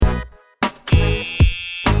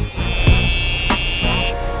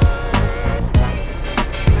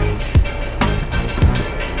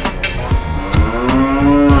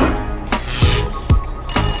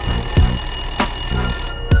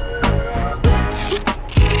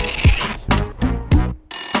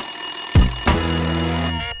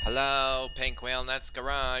Pink Whale Nuts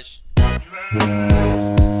Garage.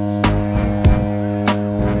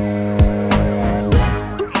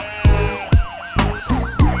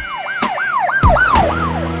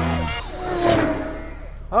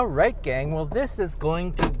 Alright, gang, well, this is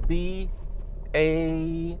going to be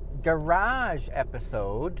a garage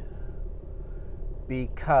episode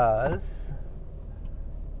because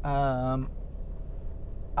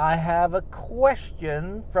I have a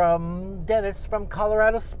question from Dennis from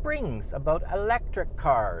Colorado Springs about electric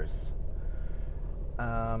cars.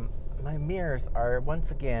 My mirrors are once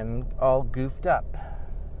again all goofed up.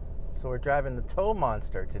 So we're driving the tow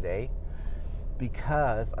monster today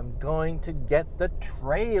because I'm going to get the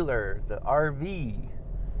trailer, the RV,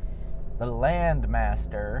 the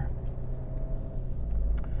Landmaster,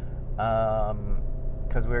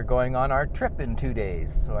 because we're going on our trip in 2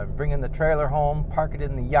 days. So I'm bringing the trailer home, park it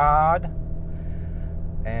in the yard,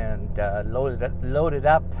 and load it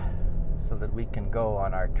up so that we can go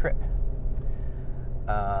on our trip.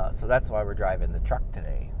 So that's why we're driving the truck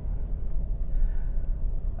today.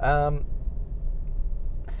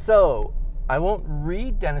 So I won't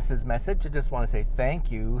read Dennis's message. I just want to say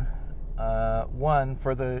thank you, one,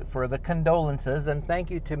 for the condolences, and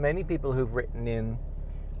thank you to many people who've written in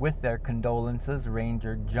with their condolences.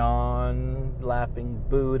 Ranger John, Laughing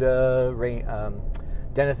Buddha,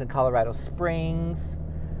 Dennis in Colorado Springs,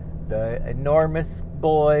 the Enormous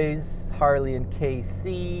Boys, Harley and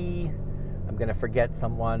KC. I'm going to forget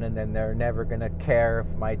someone, and then they're never going to care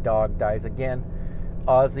if my dog dies again.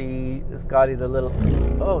 Ozzy, Scotty the Little...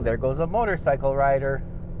 Oh, there goes a motorcycle rider.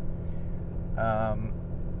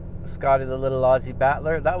 Scotty the Little Aussie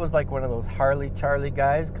Battler. That was like one of those Harley Charlie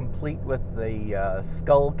guys, complete with the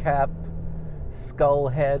skull cap, skull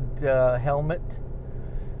head helmet.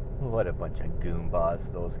 What a bunch of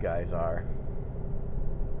goombas those guys are.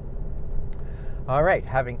 All right,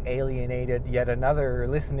 having alienated yet another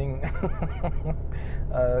listening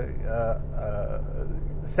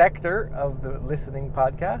sector of the listening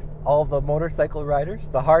podcast, all the motorcycle riders,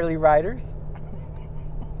 the Harley riders.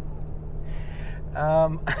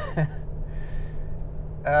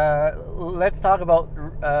 Let's talk about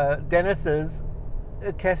Dennis's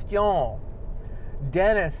question.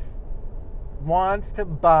 Dennis wants to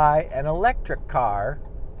buy an electric car,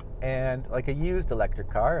 and like a used electric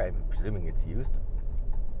car. I'm presuming it's used,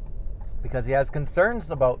 because he has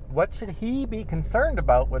concerns about what should he be concerned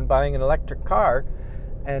about when buying an electric car.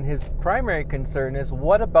 And his primary concern is,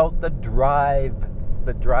 what about the drive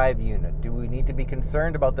unit? Do we need to be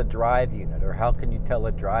concerned about the drive unit, or how can you tell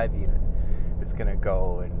a drive unit is going to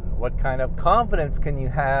go, and what kind of confidence can you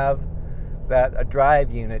have that a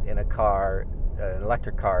drive unit in a car, an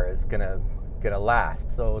electric car, is going to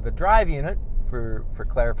last? So the drive unit, for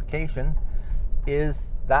clarification,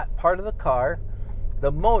 is that part of the car,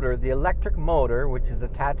 the motor, the electric motor, which is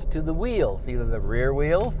attached to the wheels, either the rear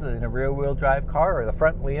wheels in a rear-wheel drive car or the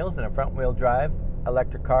front wheels in a front-wheel drive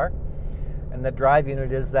electric car. And the drive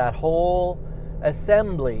unit is that whole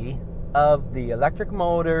assembly of the electric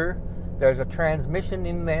motor. There's a transmission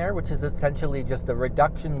in there, which is essentially just a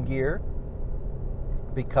reduction gear,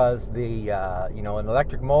 because the an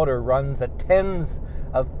electric motor runs at tens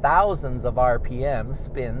of thousands of RPM,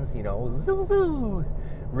 spins,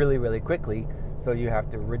 really, really quickly. So you have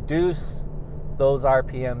to reduce those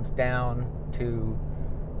RPMs down to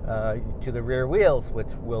the rear wheels,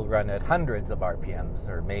 which will run at hundreds of RPMs,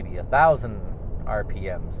 or maybe 1,000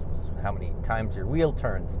 RPMs, how many times your wheel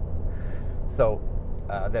turns. So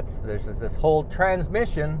there's this whole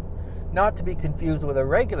transmission, not to be confused with a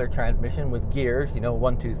regular transmission with gears,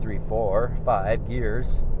 1, 2, 3, 4, 5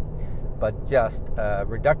 gears, but just a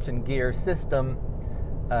reduction gear system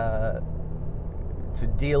to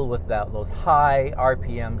deal with those high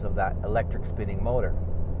RPMs of that electric spinning motor.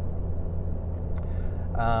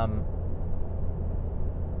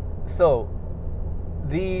 So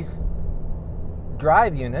these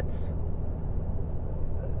drive units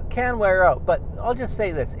can wear out, but I'll just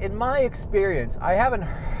say this. In my experience, I haven't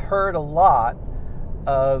heard a lot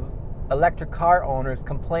of electric car owners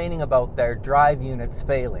complaining about their drive units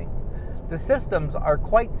failing. The systems are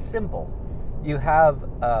quite simple. You have,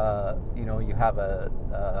 a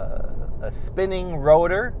spinning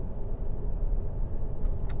rotor,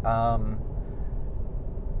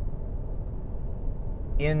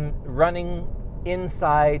 running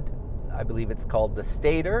inside, I believe it's called the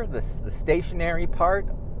stator, the stationary part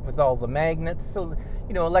with all the magnets. So,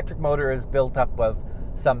 electric motor is built up of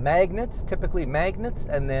some magnets, typically magnets,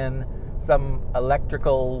 and then some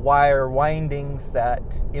electrical wire windings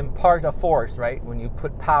that impart a force, right? When you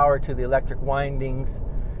put power to the electric windings,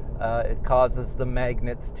 it causes the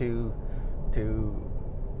magnets to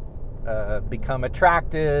become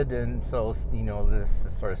attracted, and so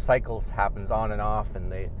this sort of cycles happens on and off,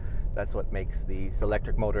 and that's what makes these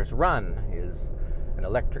electric motors run, is an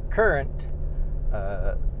electric current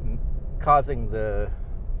causing the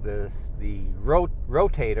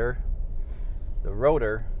rotator, the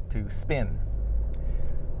rotor, to spin.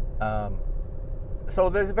 So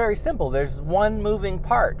there's very simple. There's one moving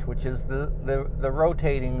part, which is the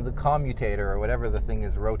rotating, the commutator, or whatever the thing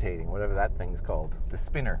is rotating, whatever that thing's called, the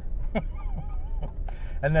spinner.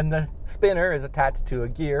 And then the spinner is attached to a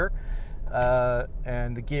gear,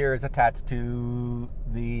 and the gear is attached to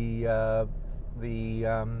the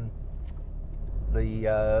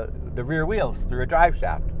rear wheels through a drive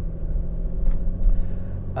shaft.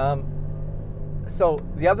 So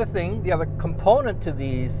the other component to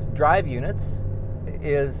these drive units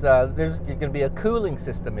is there's going to be a cooling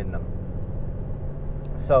system in them.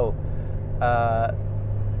 So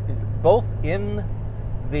both in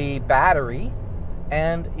the battery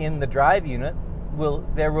and in the drive unit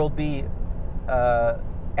there will be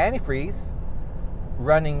antifreeze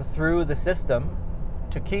running through the system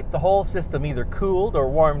to keep the whole system either cooled or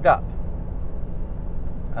warmed up.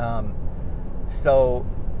 So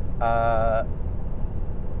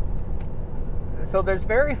there's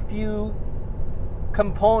very few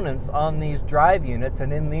components on these drive units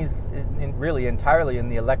and really entirely in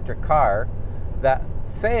the electric car that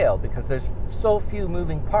fail, because there's so few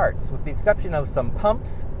moving parts, with the exception of some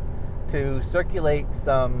pumps to circulate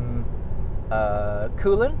some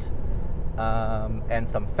coolant, and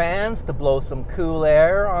some fans to blow some cool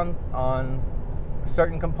air on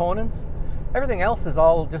certain components. Everything else is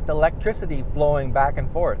all just electricity flowing back and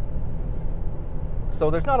forth. So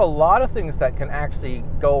there's not a lot of things that can actually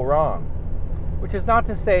go wrong, which is not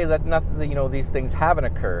to say that these things haven't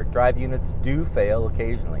occurred. Drive units do fail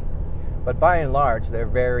occasionally, but by and large, they're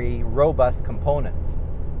very robust components.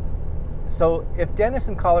 So if Dennis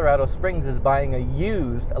in Colorado Springs is buying a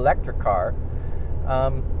used electric car,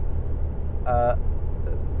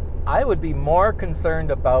 I would be more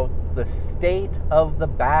concerned about the state of the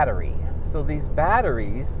battery. So these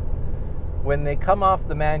batteries, when they come off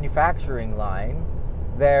the manufacturing line,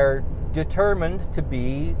 they're determined to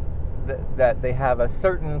be that they have a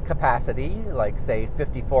certain capacity, like say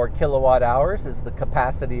 54 kilowatt hours is the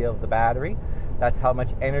capacity of the battery. That's how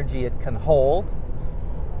much energy it can hold.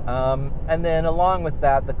 And then along with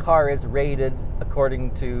that, the car is rated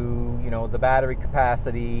according to the battery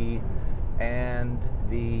capacity and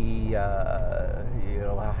the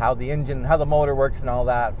how the motor works and all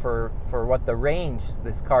that for what the range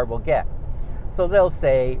this car will get. So they'll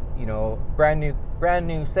say brand new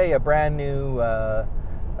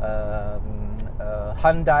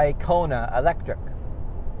Hyundai Kona electric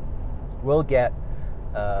will get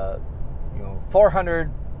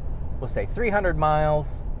 400, we'll say 300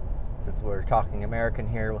 miles, since we're talking American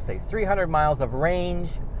here, we'll say 300 miles of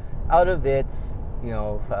range out of its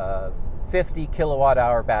 50 kilowatt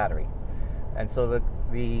hour battery. And so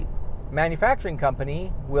the manufacturing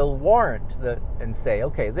company will warrant and say,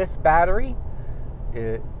 okay, this battery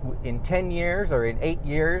in 10 years or in 8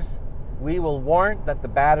 years, we will warrant that the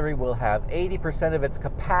battery will have 80% of its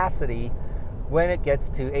capacity when it gets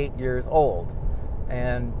to 8 years old.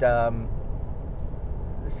 And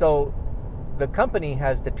so the company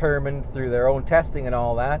has determined through their own testing and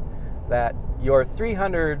all that your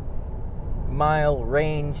 300 mile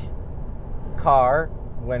range car,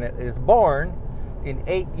 when it is born, in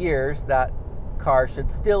 8 years, that car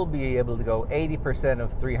should still be able to go 80%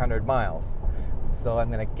 of 300 miles. So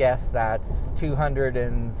I'm going to guess that's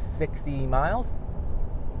 260 miles.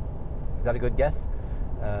 Is that a good guess?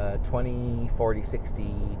 20, 40,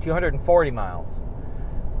 60, 240 miles.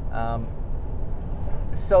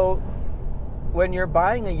 So when you're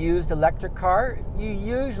buying a used electric car, you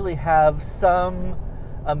usually have some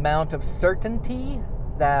amount of certainty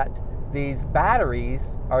that these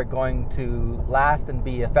batteries are going to last and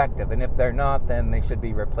be effective. And if they're not, then they should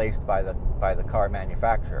be replaced by the car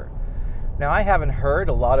manufacturer. Now, I haven't heard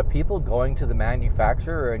a lot of people going to the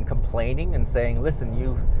manufacturer and complaining and saying, listen,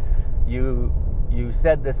 you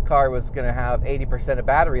said this car was going to have 80% of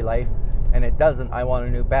battery life, and it doesn't. I want a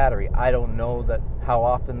new battery. I don't know how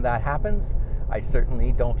often that happens. I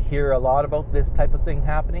certainly don't hear a lot about this type of thing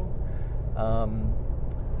happening.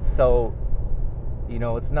 So,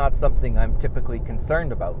 it's not something I'm typically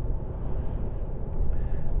concerned about.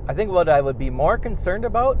 I think what I would be more concerned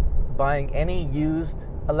about buying any used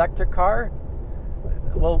electric car,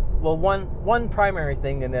 one primary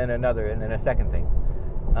thing and then a second thing.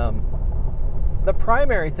 The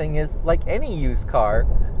primary thing is, like any used car,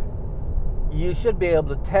 you should be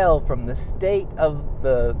able to tell from the state of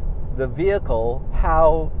the vehicle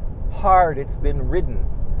how hard it's been ridden.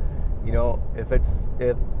 You know, if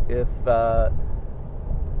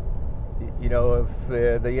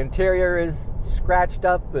the interior is scratched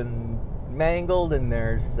up and mangled, and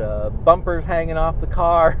there's bumpers hanging off the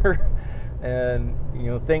car, and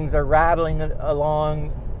things are rattling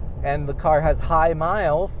along, and the car has high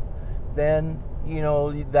miles, then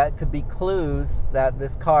that could be clues that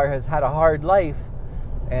this car has had a hard life,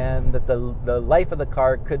 and that the life of the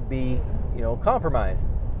car could be compromised.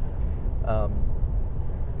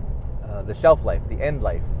 The shelf life, the end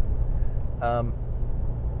life. And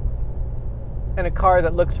a car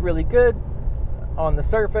that looks really good on the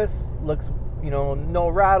surface, looks, no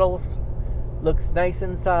rattles, looks nice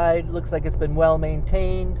inside, looks like it's been well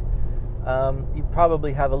maintained, you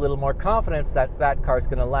probably have a little more confidence that that car is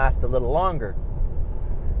going to last a little longer.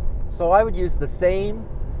 So I would use the same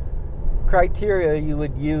criteria you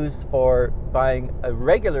would use for buying a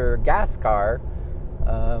regular gas car,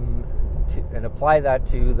 and apply that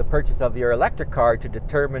to the purchase of your electric car to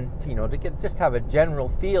determine, to just have a general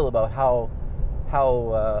feel about how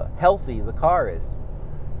healthy the car is.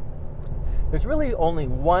 There's really only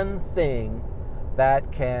one thing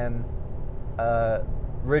that can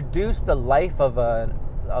reduce the life of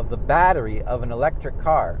the battery of an electric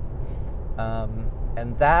car,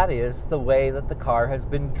 and that is the way that the car has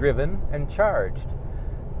been driven and charged.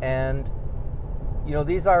 And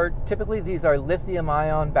these are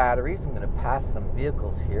lithium-ion batteries. I'm going to pass some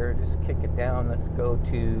vehicles here. Just kick it down. Let's go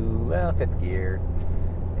to fifth gear.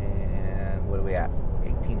 And what are we at?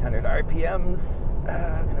 1,800 RPMs.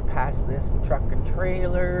 I'm going to pass this truck and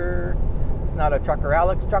trailer. It's not a Trucker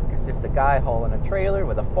Alex truck. It's just a guy hauling a trailer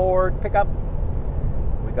with a Ford pickup.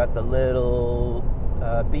 We got the little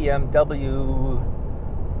BMW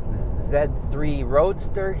Z3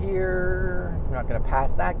 Roadster here. I'm not going to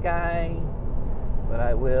pass that guy, but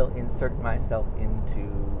I will insert myself into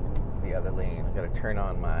the other lane. I've got to turn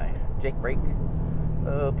on my Jake brake.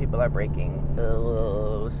 Oh, people are braking.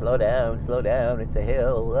 Oh, slow down, it's a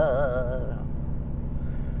hill.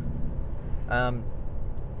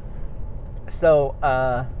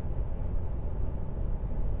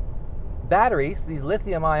 Batteries, these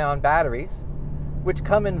lithium-ion batteries, which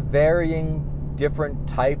come in varying different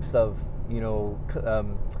types of,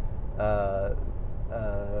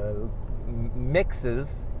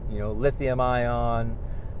 mixes, lithium-ion,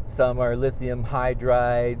 some are lithium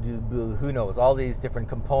hydride, who knows, all these different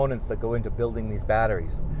components that go into building these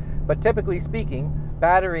batteries. But typically speaking,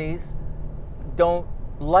 batteries don't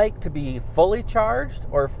like to be fully charged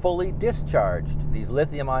or fully discharged, these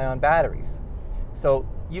lithium-ion batteries. So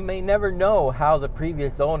you may never know how the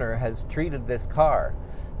previous owner has treated this car,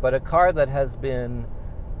 but a car that has been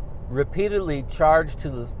repeatedly charged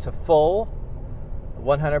to full,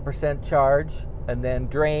 100% charge, and then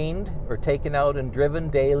drained or taken out and driven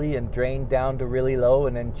daily and drained down to really low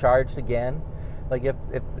and then charged again. Like if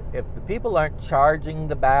the people aren't charging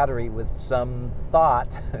the battery with some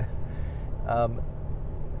thought,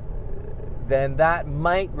 then that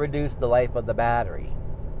might reduce the life of the battery.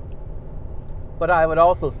 But I would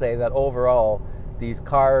also say that overall, the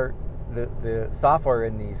software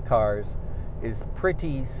in these cars is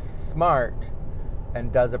pretty smart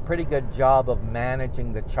and does a pretty good job of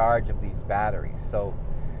managing the charge of these batteries. So,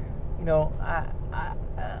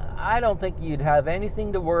 I don't think you'd have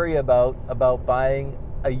anything to worry about buying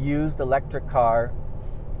a used electric car,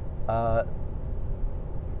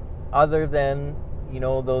 other than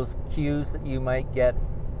those cues that you might get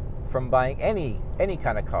from buying any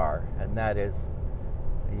kind of car, and that is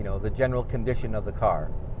the general condition of the car.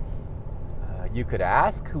 You could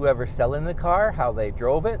ask whoever's selling the car how they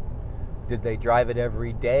drove it. Did they drive it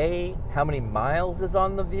every day? How many miles is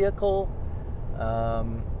on the vehicle?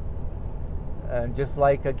 And just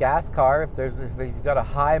like a gas car, if you've got a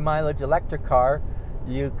high mileage electric car,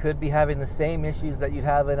 you could be having the same issues that you'd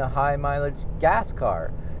have in a high mileage gas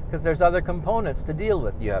car, because there's other components to deal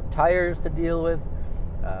with. You have tires to deal with,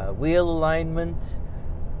 wheel alignment,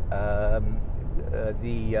 the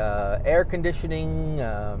air conditioning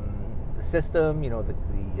system,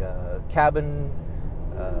 the cabin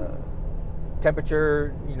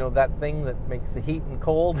temperature, that thing that makes the heat and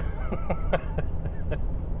cold.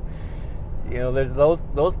 There's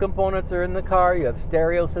those components are in the car. You have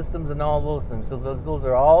stereo systems and all those things. So those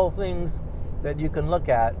are all things that you can look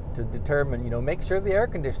at to determine, make sure the air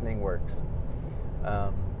conditioning works.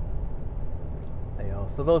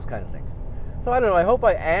 So those kinds of things. So I don't know. I hope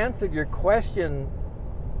I answered your question,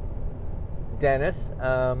 Dennis.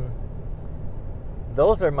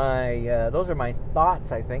 Those are my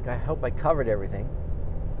thoughts, I think. I hope I covered everything.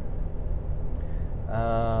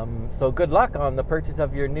 So good luck on the purchase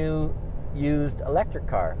of your new used electric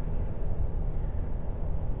car.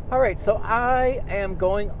 All right, so I am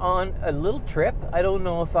going on a little trip. I don't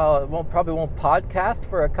know if probably won't podcast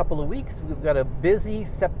for a couple of weeks. We've got a busy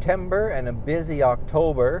September and a busy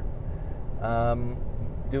October.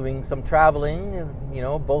 Doing some traveling,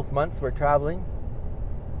 both months we're traveling.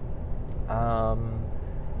 And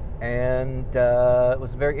it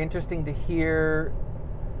was very interesting to hear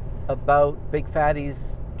about Big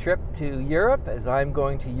Fatty's trip to Europe, as I'm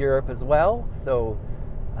going to Europe as well. So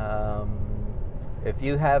if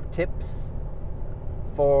you have tips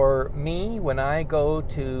for me when I go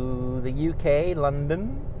to the UK,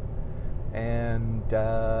 London, and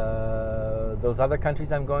those other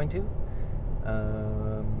countries I'm going to,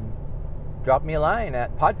 drop me a line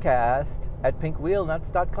at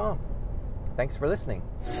podcast@pinkwheelnuts.com. Thanks for listening.